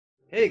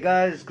Hey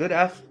guys, good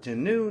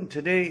afternoon.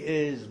 Today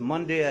is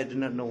Monday. I do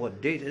not know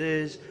what date it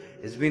is.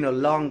 It's been a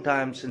long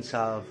time since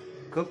I've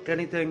cooked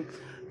anything.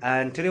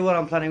 And today what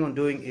I'm planning on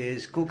doing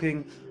is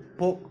cooking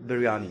pork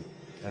biryani.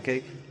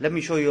 Okay, let me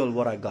show you all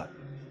what I got.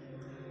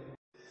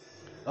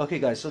 Okay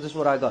guys, so this is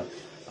what I got.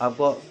 I've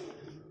got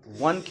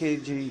 1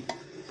 kg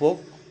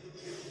pork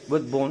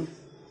with bone.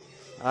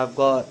 I've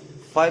got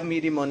 5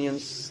 medium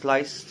onions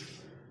sliced.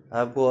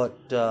 I've got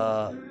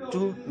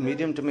 2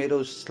 medium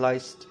tomatoes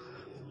sliced.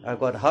 I've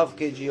got half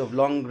kg of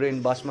long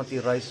grain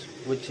basmati rice,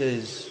 which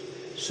is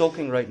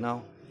soaking right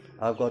now.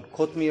 I've got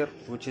kothmir,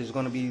 which is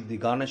going to be the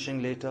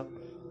garnishing later,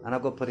 and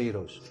I've got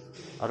potatoes.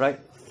 Alright,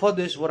 for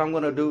this what I'm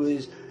going to do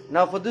is,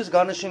 now for this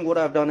garnishing what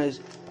I've done is,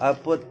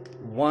 I've put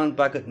 1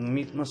 packet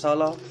meat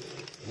masala,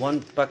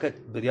 1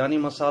 packet biryani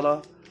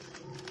masala,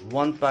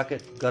 1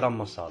 packet garam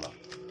masala.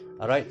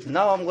 Alright,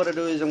 now I'm going to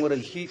do is, I'm going to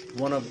heat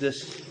one of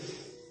this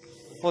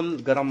full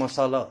garam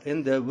masala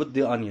in there with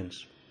the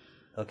onions.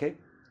 Okay,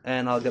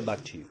 and I'll get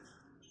back to you.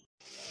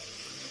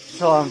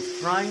 So I'm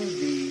frying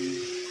the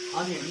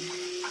onions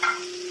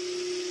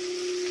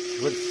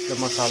with the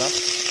masala.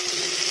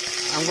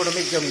 I'm going to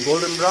make them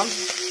golden brown.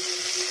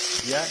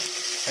 Yeah,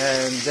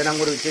 and then I'm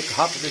going to take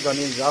half of these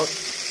onions out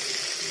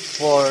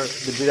for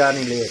the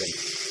biryani layering.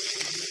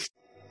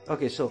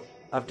 Okay, so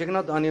I've taken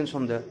out the onions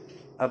from there.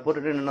 I put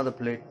it in another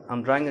plate.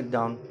 I'm drying it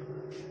down.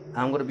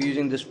 I'm going to be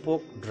using this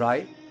pork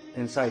dry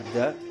inside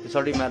there. It's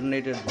already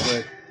marinated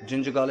with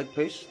ginger garlic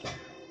paste.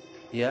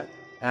 Yeah,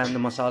 and the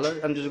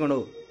masala. I'm just going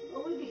to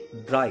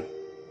fry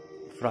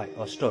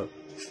or stir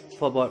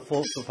for about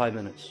 4 to 5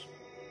 minutes.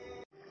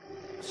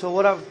 So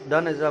what I've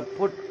done is I've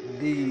put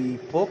the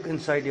pork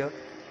inside here.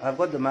 I've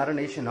got the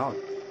marination out.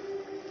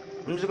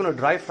 I'm just going to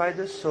dry fry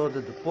this so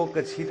that the pork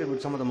gets heated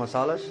with some of the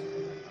masalas,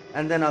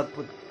 and then I'll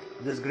put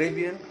this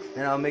gravy in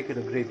and I'll make it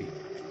a gravy.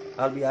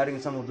 I'll be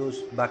adding some of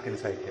those back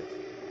inside here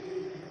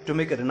to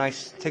make it a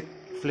nice thick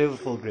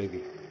flavorful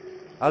gravy.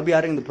 I'll be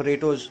adding the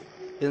potatoes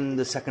in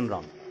the second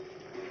round.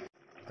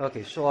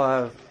 Okay, so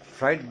I've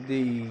fried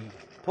the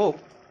pork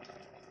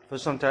for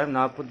some time.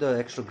 Now I'll put the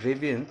extra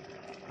gravy in.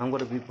 I'm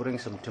going to be putting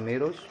some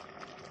tomatoes.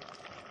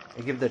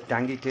 I give the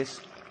tangy taste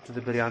to the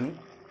biryani.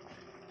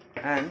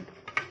 And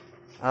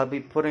I'll be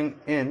putting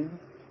in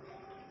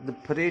the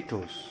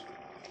potatoes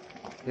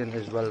in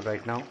as well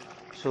right now,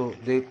 so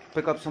they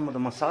pick up some of the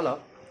masala.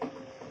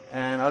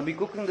 And I'll be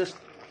cooking this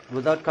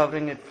without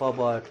covering it for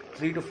about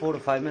 3 to 4 to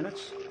 5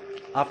 minutes.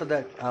 After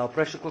that, I'll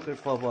pressure cook it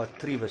for about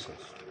 3 whistles.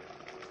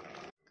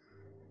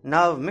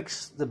 Now I've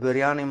mixed the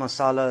biryani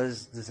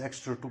masalas, this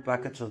extra 2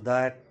 packets of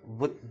that,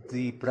 with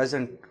the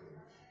present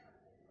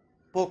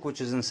pork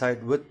which is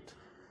inside. With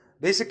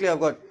basically I've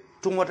got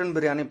 2 mutton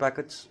biryani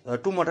packets,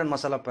 2 mutton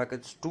masala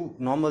packets, 2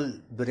 normal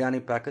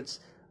biryani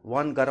packets,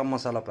 1 garam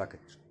masala packet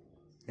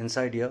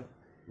inside here,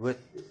 with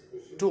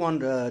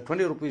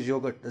 220 rupees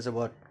yogurt. There's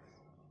about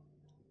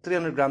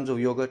 300 grams of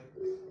yogurt.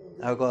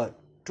 I've got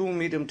 2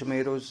 medium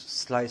tomatoes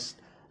sliced.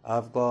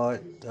 I've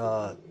got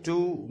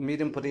 2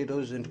 medium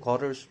potatoes into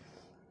quarters.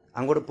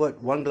 I'm going to put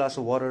 1 glass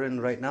of water in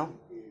right now,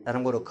 and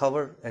I'm going to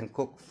cover and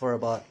cook for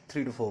about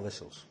 3 to 4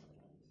 whistles.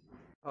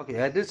 Okay,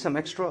 I did some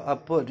extra. I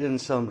put in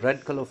some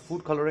red color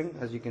food coloring,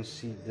 as you can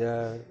see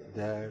there,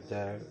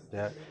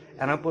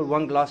 and I put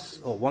 1 glass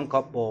or 1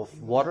 cup of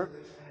water.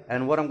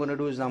 And what I'm going to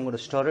do is I'm going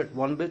to stir it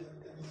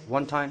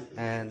one time,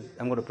 and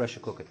I'm going to pressure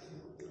cook it.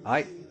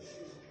 Alright,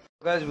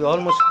 guys, we're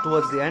almost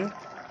towards the end.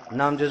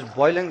 Now I'm just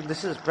boiling.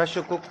 This is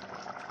pressure cooked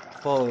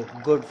for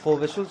good 4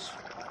 whistles.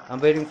 I'm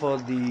waiting for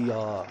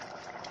the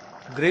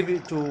gravy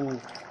to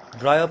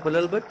dry up a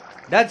little bit.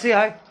 Dad, say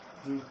hi.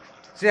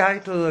 Say hi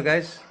to the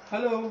guys.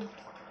 Hello.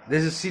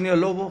 This is Senior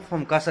Lobo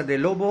from Casa De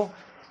Lobo,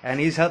 and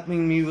he's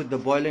helping me with the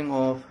boiling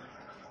of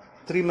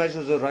 3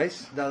 measures of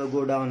rice. That will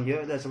go down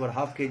here. That's about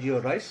half kg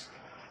of rice.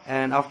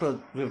 And after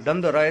we've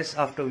done the rice,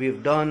 after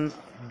we've done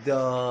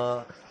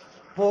the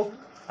pork,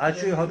 I'll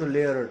show you how to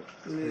layer it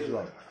as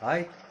well.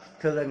 Alright,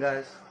 till then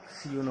guys,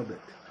 see you in a bit.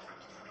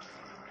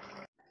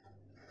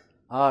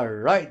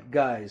 Alright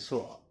guys,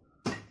 so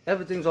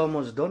everything's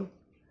almost done.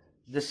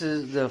 This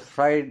is the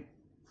fried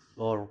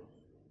or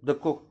the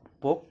cooked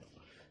pork.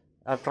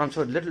 I've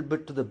transferred a little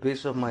bit to the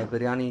base of my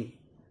biryani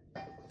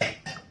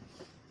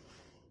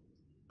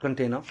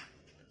container.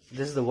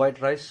 This is the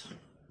white rice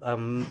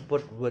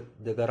put with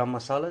the garam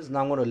masalas.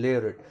 Now I'm going to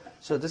layer it.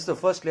 So this is the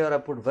first layer. I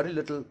put very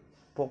little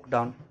pork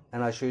down,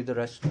 and I'll show you the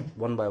rest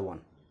one by one.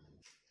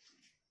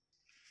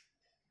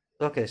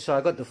 Okay, so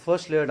I got the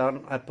first layer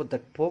down. I put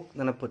that pork,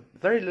 then I put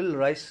very little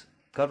rice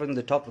covering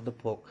the top of the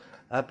pork.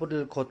 I put a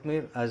little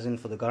kothmir as in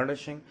for the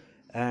garnishing,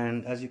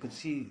 and as you could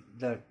see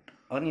that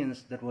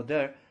onions that were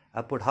there,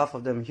 I put half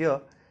of them here,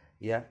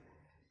 yeah,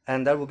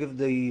 and that will give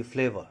the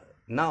flavor.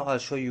 Now I'll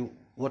show you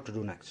what to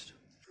do next.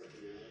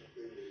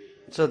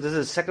 So this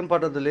is the second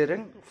part of the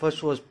layering.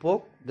 First was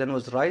pork, then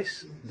was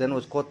rice, then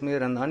was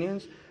kothmir and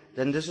onions.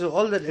 Then this is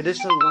all the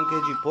additional 1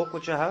 kg pork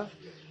which I have.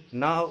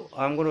 Now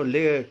I'm going to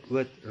layer it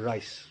with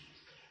rice.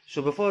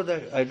 So before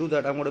that I do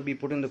that, I'm going to be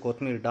putting the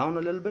kothmir down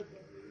a little bit,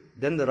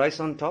 then the rice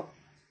on top,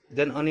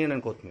 then onion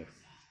and kothmir.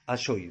 I'll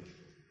show you.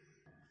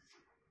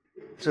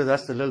 So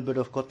that's the little bit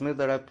of kothmir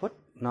that I put.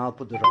 Now I'll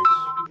put the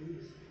rice.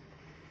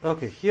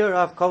 Okay, here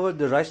I've covered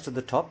the rice to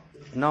the top.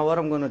 Now what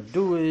I'm going to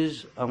do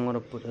is I'm going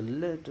to put a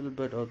little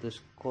bit of this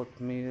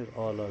kothmir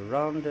all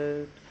around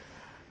it.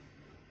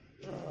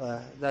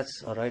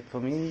 That's alright for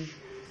me.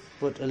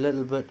 Put a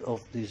little bit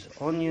of these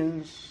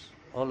onions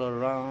all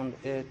around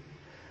it.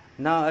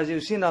 Now as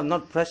you've seen, I've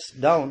not pressed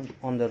down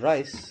on the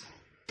rice.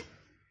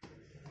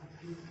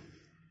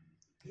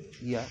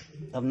 Yeah,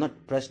 I've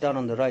not pressed down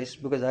on the rice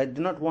because I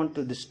do not want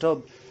to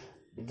disturb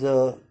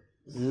the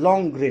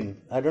long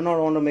grain. I do not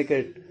want to make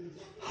it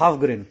half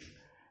grain.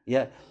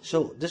 Yeah,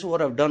 so this is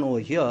what I've done over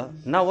here.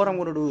 Now what I'm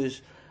going to do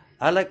is,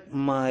 I like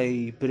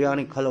my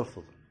biryani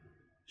colorful,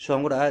 so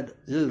I'm going to add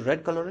a little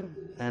red coloring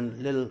and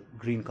a little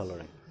green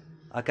coloring.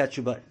 I'll catch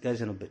you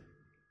guys in a bit.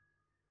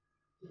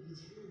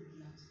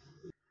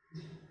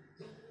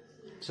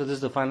 So this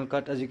is the final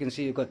cut. As you can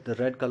see, you got the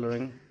red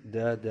coloring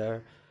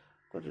there.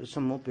 Got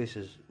some more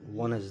pieces.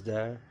 One is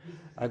there.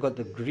 I got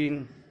the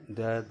green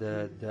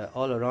there,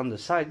 all around the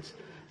sides.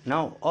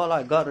 Now all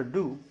I gotta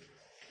do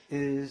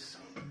is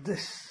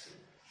this.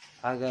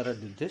 I gotta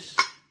do this.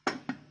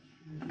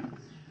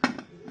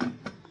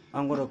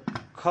 I'm gonna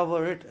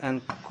cover it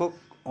and cook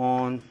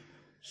on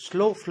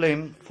slow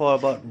flame for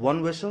about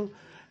 1 whistle.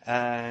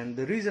 And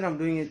the reason I'm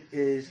doing it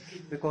is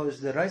because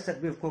the rice that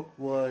we've cooked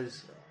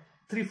was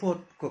 3/4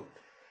 cooked.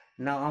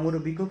 Now I'm going to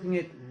be cooking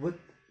it with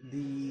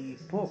the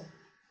pork,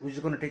 which is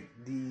going to take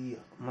the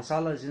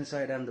masalas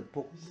inside and the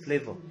pork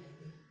flavor,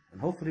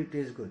 and hopefully it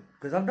tastes good.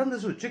 Because I've done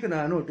this with chicken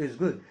and I know it tastes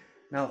good.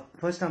 Now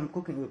first time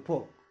cooking with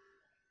pork,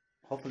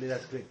 hopefully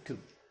that's great too.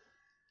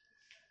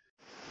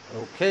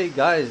 Okay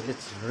guys,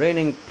 it's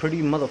raining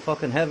pretty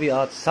motherfucking heavy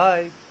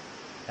outside,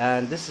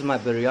 and this is my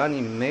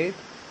biryani made.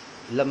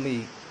 Let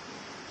me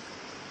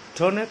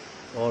turn it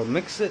or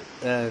mix it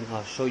and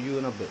I'll show you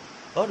in a bit.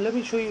 Or let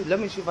me see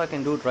if I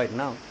can do it right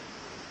now.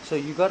 So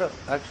you gotta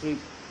actually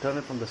turn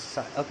it from the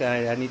side.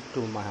 Okay, I need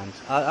to with my hands.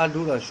 I'll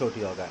do it and show to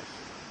you guys.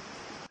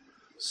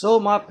 So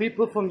my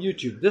people from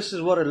YouTube, this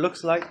is what it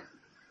looks like.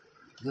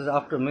 This is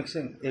after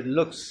mixing. It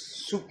looks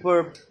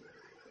superb.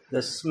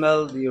 The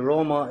smell, the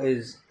aroma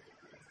is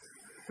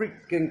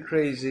freaking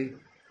crazy.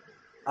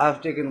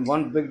 I've taken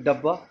one big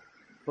dabba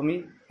for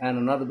me and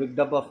another big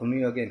dabba for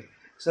me again.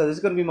 So this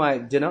is gonna be my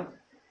dinner,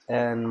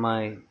 and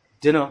my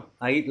dinner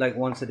I eat like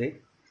once a day.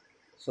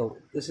 So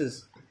this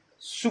is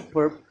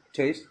superb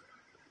taste.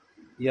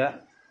 Yeah,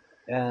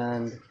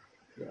 and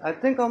I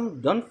think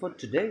I'm done for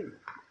today.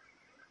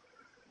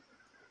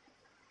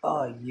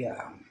 Oh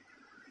yeah,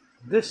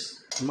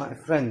 this, my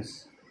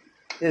friends,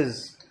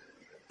 is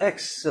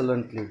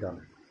excellently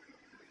done.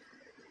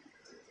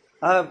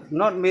 I have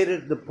not made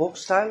it the pork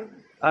style.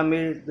 I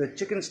made it the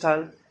chicken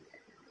style.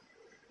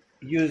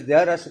 Use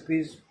their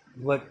recipes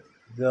with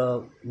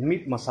the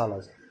meat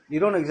masalas. You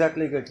don't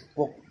exactly get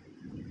pork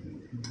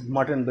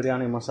mutton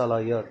biryani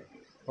masala here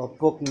or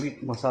pork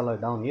meat masala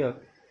down here,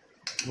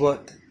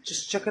 but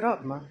just check it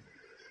out, man.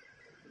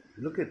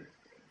 Look at,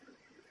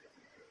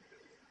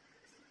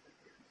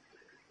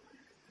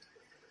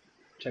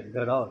 check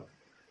that out.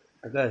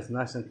 That guy is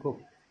nice and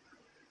cooked.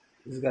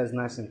 This guy is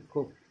nice and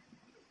cooked.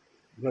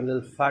 Got a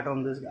little fat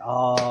on this guy.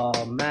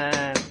 Oh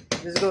man,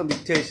 this is gonna be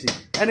tasty.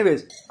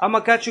 Anyways, I'm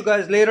gonna catch you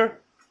guys later.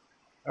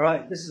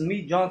 Alright, this is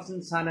me,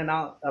 Johnson, signing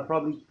out. I'll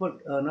probably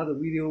put another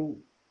video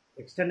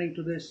extending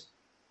to this.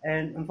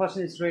 And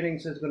unfortunately it's raining,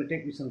 so it's going to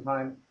take me some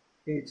time.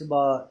 It's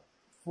about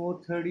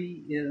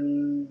 4:30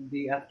 in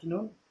the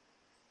afternoon,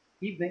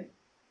 evening.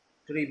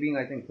 Today being,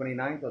 I think,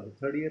 29th or the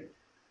 30th.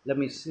 Let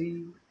me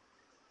see.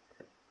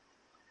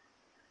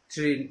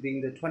 Today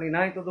being the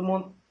 29th of the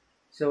month.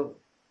 So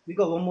we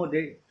got one more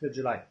day till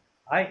July.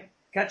 Alright,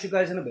 catch you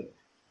guys in a bit.